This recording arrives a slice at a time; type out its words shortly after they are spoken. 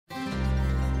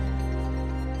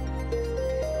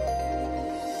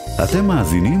אתם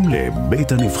מאזינים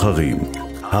לבית הנבחרים,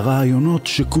 הרעיונות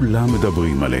שכולם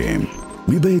מדברים עליהם,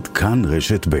 מבית כאן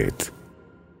רשת בית.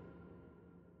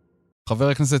 חבר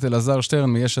הכנסת אלעזר שטרן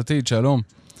מיש עתיד, שלום.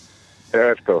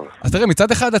 ערב טוב. אז תראה,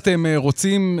 מצד אחד אתם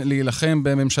רוצים להילחם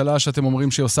בממשלה שאתם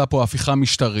אומרים שהיא עושה פה הפיכה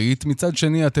משטרית, מצד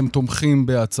שני אתם תומכים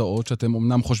בהצעות שאתם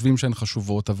אמנם חושבים שהן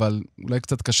חשובות, אבל אולי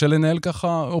קצת קשה לנהל ככה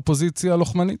אופוזיציה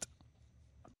לוחמנית?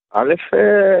 א',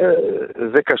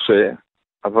 זה קשה,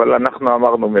 אבל אנחנו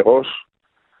אמרנו מראש,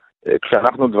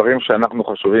 כשאנחנו דברים שאנחנו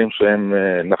חשובים שהם,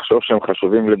 נחשוב שהם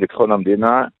חשובים לביטחון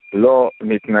המדינה, לא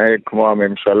נתנהג כמו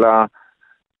הממשלה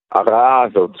הרעה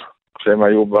הזאת, כשהם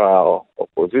היו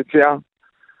באופוזיציה,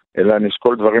 אלא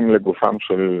נשקול דברים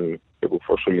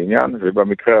לגופו של עניין,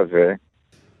 ובמקרה הזה,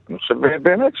 אני חושב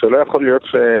באמת שלא יכול להיות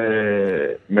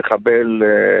שמחבל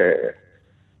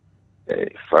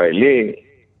ישראלי,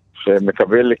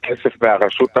 שמקבל כסף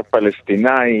מהרשות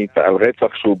הפלסטינאית על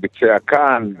רצח שהוא ביצע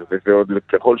כאן, וזה עוד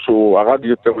ככל שהוא הרג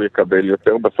יותר הוא יקבל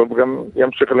יותר, בסוף גם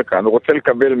ימשיך לכאן. הוא רוצה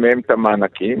לקבל מהם את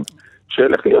המענקים,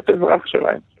 שילך להיות אזרח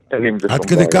שלהם. עד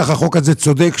כדי כך החוק הזה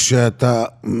צודק שאתה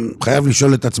חייב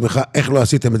לשאול את עצמך איך לא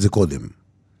עשיתם את זה קודם.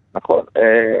 נכון,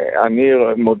 אני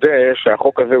מודה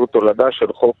שהחוק הזה הוא תולדה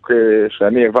של חוק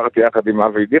שאני העברתי יחד עם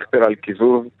אבי דיכטר על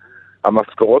קיזוז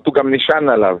המשכורות, הוא גם נשען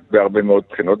עליו בהרבה מאוד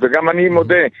בחינות, וגם אני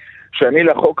מודה שאני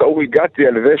לחוק ההוא הגעתי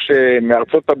על זה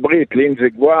שמארצות הברית, לינזי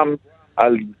גואם,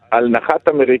 על נחת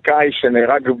אמריקאי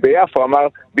שנהרג ביפו, אמר,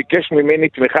 ביקש ממני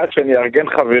תמיכה שאני ארגן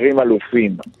חברים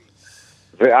אלופים.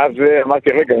 ואז אמרתי,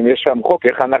 רגע, אם יש שם חוק,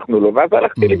 איך אנחנו לא? ואז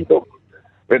הלכתי לבדוק.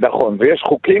 ונכון, ויש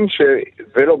חוקים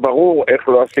שזה לא ברור איך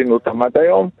לא עשינו אותם עד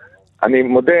היום. אני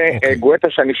מודה, גואטה,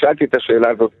 שאני שאלתי את השאלה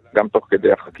הזאת גם תוך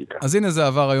כדי החקיקה. אז הנה זה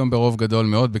עבר היום ברוב גדול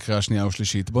מאוד בקריאה שנייה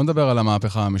ושלישית. בואו נדבר על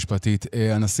המהפכה המשפטית.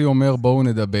 הנשיא אומר, בואו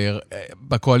נדבר.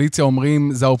 בקואליציה אומרים,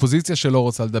 זה האופוזיציה שלא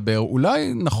רוצה לדבר.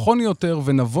 אולי נכון יותר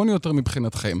ונבון יותר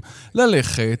מבחינתכם.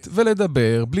 ללכת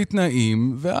ולדבר בלי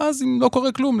תנאים, ואז אם לא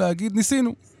קורה כלום, להגיד,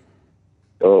 ניסינו.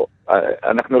 לא,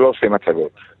 אנחנו לא עושים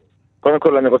הצגות. קודם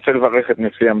כל אני רוצה לברך את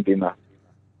נשיא המדינה.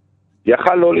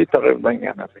 יכל לא להתערב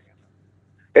בעניין הזה.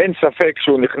 אין ספק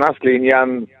שהוא נכנס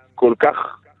לעניין כל כך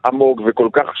עמוק וכל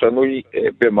כך שנוי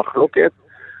במחלוקת.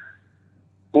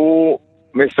 הוא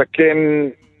מסכן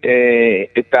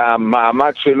את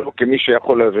המעמד שלו כמי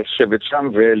שיכול לשבת שם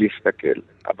ולהסתכל.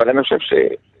 אבל אני חושב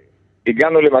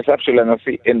שהגענו למצב של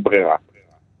הנשיא אין ברירה.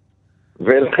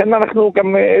 ולכן אנחנו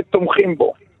גם תומכים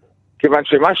בו. כיוון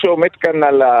שמה שעומד כאן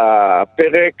על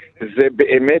הפרק זה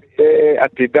באמת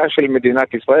עתידה של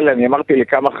מדינת ישראל. אני אמרתי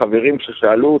לכמה חברים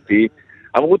ששאלו אותי,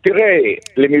 אמרו, תראה,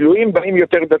 למילואים באים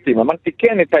יותר דתיים. אמרתי,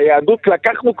 כן, את היהדות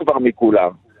לקחנו כבר מכולם.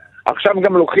 עכשיו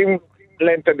גם לוקחים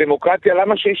להם את הדמוקרטיה,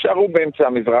 למה שישארו באמצע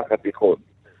המזרח התיכון?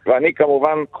 ואני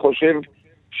כמובן חושב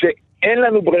שאין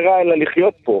לנו ברירה אלא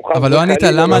לחיות פה. אבל לא ענית,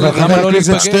 למה לא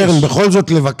להיפגש? שטרן, בכל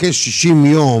זאת לבקש 60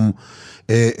 יום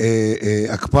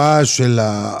הקפאה של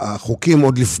החוקים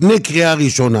עוד לפני קריאה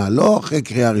ראשונה, לא אחרי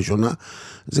קריאה ראשונה,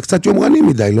 זה קצת יומרני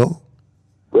מדי, לא?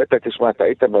 ואתה תשמע, אתה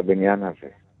היית בבניין הזה.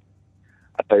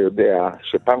 אתה יודע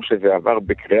שפעם שזה עבר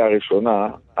בקריאה ראשונה,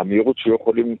 המהירות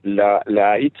שיכולים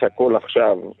להאיץ הכל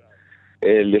עכשיו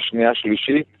לשנייה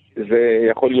שלישית, זה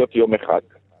יכול להיות יום אחד.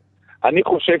 אני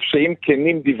חושב שאם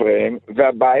כנים דבריהם,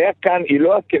 והבעיה כאן היא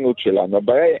לא הכנות שלנו,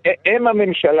 הבעיה הם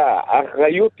הממשלה,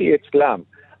 האחריות היא אצלם,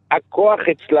 הכוח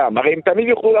אצלם, הרי הם תמיד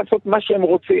יוכלו לעשות מה שהם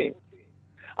רוצים.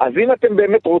 אז אם אתם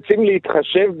באמת רוצים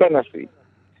להתחשב בנשיא,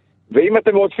 ואם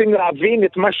אתם רוצים להבין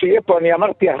את מה שיהיה פה, אני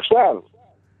אמרתי עכשיו,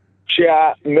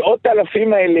 שהמאות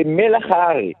אלפים האלה מלח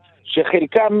הארץ,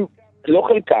 שחלקם, לא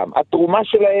חלקם, התרומה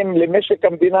שלהם למשק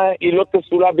המדינה היא לא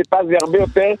תסולה בפז, היא הרבה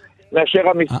יותר מאשר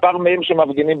המספר מהם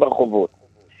שמפגינים ברחובות.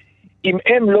 אם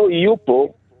הם לא יהיו פה,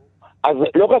 אז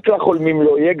לא רק לחולמים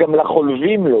לא יהיה, גם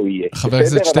לחולבים לא יהיה. חבר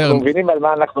הכנסת שטרן, אנחנו מבינים על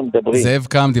מה אנחנו מדברים. זאב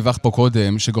קם דיווח פה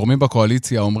קודם, שגורמים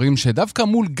בקואליציה אומרים שדווקא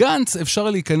מול גנץ אפשר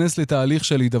להיכנס לתהליך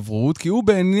של הידברות, כי הוא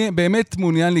באמת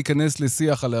מעוניין להיכנס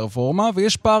לשיח על הרפורמה,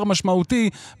 ויש פער משמעותי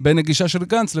בין הגישה של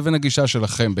גנץ לבין הגישה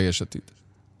שלכם ביש עתיד.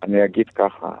 אני אגיד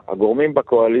ככה, הגורמים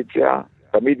בקואליציה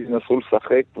תמיד ינסו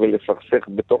לשחק ולסכסך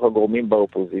בתוך הגורמים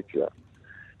באופוזיציה.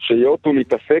 שיותו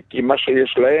להתעסק עם מה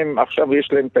שיש להם, עכשיו יש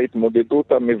להם את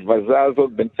ההתמודדות המבזה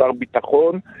הזאת בין שר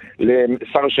ביטחון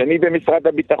לשר שני במשרד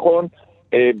הביטחון,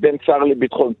 בין שר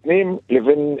לביטחון פנים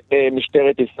לבין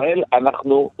משטרת ישראל.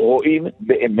 אנחנו רואים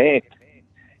באמת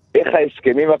איך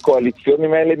ההסכמים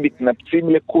הקואליציוניים האלה מתנפצים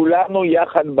לכולנו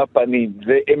יחד בפנים,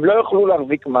 והם לא יוכלו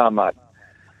להחזיק מעמד.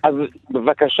 אז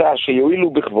בבקשה שיועילו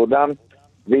בכבודם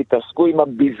והתעסקו עם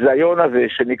הביזיון הזה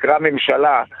שנקרא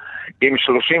ממשלה, עם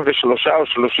 33 או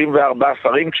 34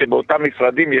 שרים, כשבאותם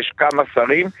משרדים יש כמה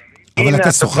שרים, אבל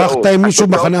אתה שוחחת עם מישהו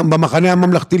במחנה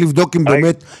הממלכתי לבדוק אם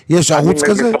באמת יש ערוץ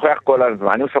כזה?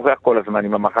 אני משוחח כל הזמן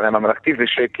עם המחנה הממלכתי, זה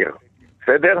שקר.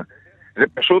 בסדר? זה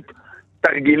פשוט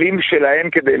תרגילים שלהם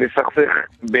כדי לסכסך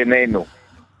בינינו.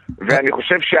 ואני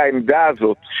חושב שהעמדה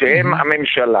הזאת, שהם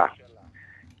הממשלה,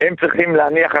 הם צריכים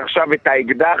להניח עכשיו את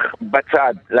האקדח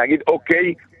בצד, להגיד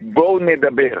אוקיי, בואו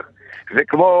נדבר. זה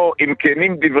כמו אם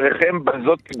כנים דבריכם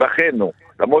בזאת תבחנו,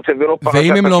 למרות שזה לא פרשת השבוע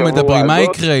הזאת. ואם הם לא מדברים, מה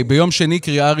יקרה? ביום שני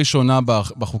קריאה ראשונה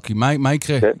בחוקים, מה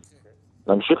יקרה? כן.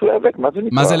 נמשיך להיאבק, מה זה נקרא?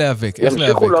 מה זה להיאבק? איך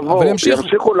להיאבק?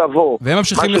 ימשיכו לבוא. והם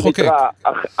ממשיכים לחוקק. מה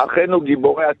שנקרא, אחינו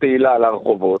גיבורי התהילה על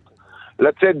הרחובות,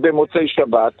 לצאת במוצאי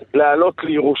שבת, לעלות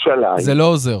לירושלים. זה לא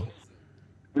עוזר.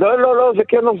 לא, זה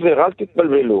כן עוזר, אל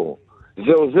תתבלבלו.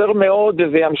 זה עוזר מאוד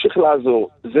וזה ימשיך לעזור.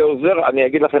 זה עוזר, אני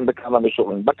אגיד לכם בכמה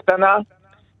מישורים. בקטנה,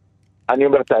 אני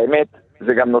אומר את האמת,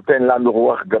 זה גם נותן לנו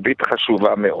רוח גבית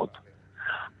חשובה מאוד.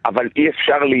 אבל אי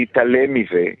אפשר להתעלם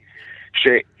מזה,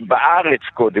 שבארץ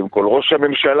קודם כל, ראש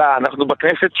הממשלה, אנחנו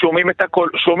בכנסת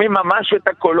שומעים ממש את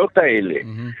הקולות האלה.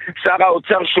 שר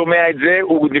האוצר שומע את זה,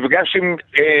 הוא נפגש עם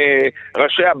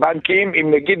ראשי הבנקים,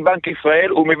 עם נגיד בנק ישראל,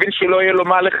 הוא מבין שלא יהיה לו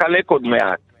מה לחלק עוד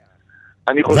מעט.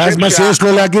 ואז מה שיש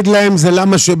לו להגיד להם זה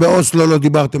למה שבאוסלו לא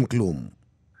דיברתם כלום.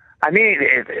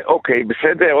 אוקיי,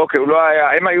 בסדר, אוקיי, הוא לא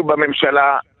היה, הם היו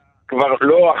בממשלה כבר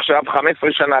לא עכשיו 15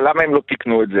 שנה, למה הם לא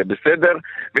תקנו את זה, בסדר?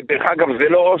 ודרך אגב, זה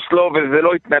לא אוסלו וזה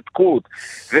לא התנתקות,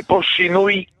 זה פה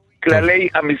שינוי כללי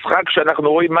המשחק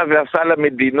שאנחנו רואים מה זה עשה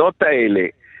למדינות האלה.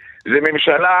 זה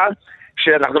ממשלה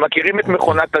שאנחנו מכירים את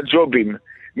מכונת הג'ובים,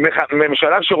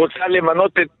 ממשלה שרוצה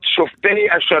למנות את שופטי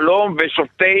השלום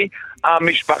ושופטי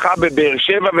המשפחה בבאר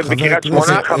שבע ובקריית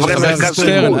שמונה, חברי מרכז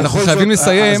שטרן, אנחנו חייבים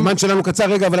לסיים. הזמן שלנו קצר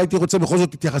רגע, אבל הייתי רוצה בכל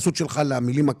זאת התייחסות שלך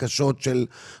למילים הקשות של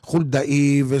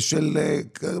חולדאי ושל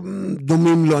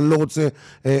דומים לו, אני לא רוצה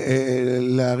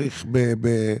להאריך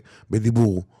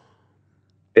בדיבור.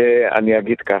 אני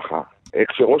אגיד ככה,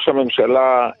 כשראש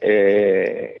הממשלה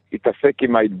התעסק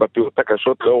עם ההתבטאויות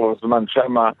הקשות לאור הזמן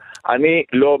שמה, אני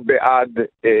לא בעד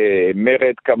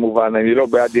מרד כמובן, אני לא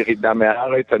בעד ירידה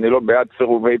מהארץ, אני לא בעד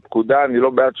סירובי פקודה, אני לא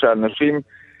בעד שאנשים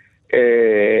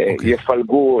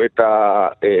יפלגו את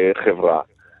החברה.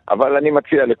 אבל אני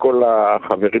מציע לכל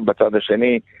החברים בצד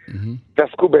השני,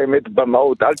 תעסקו באמת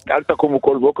במהות, אל תקומו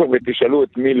כל בוקר ותשאלו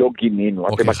את מי לא גינינו.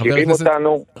 אתם מכירים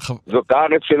אותנו, זאת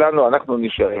הארץ שלנו, אנחנו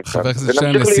נשאר. חבר הכנסת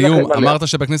שטרן, לסיום, אמרת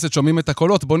שבכנסת שומעים את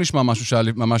הקולות, בוא נשמע משהו שהיה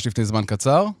ממש לפני זמן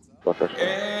קצר.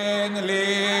 אין לי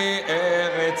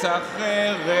ארץ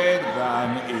אחרת,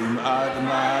 גם אם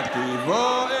אדמתי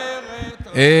בוערת.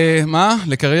 מה?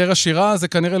 לקריירה שירה זה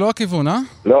כנראה לא הכיוון, אה?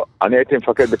 לא, אני הייתי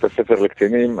מפקד בית הספר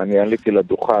לקצינים, אני עליתי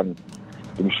לדוכן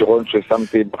עם שירון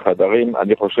ששמתי בחדרים,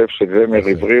 אני חושב שזמר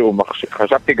עברי,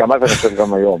 חשבתי גם אז, אני חושב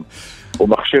גם היום, הוא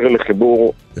מכשיר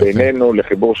לחיבור בינינו,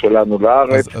 לחיבור שלנו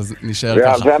לארץ. אז נשאר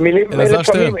ככה. והמילים אלעזר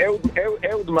שטרן.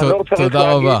 אהוד מנור צריך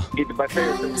להגיד, התבטא.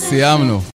 סיימנו.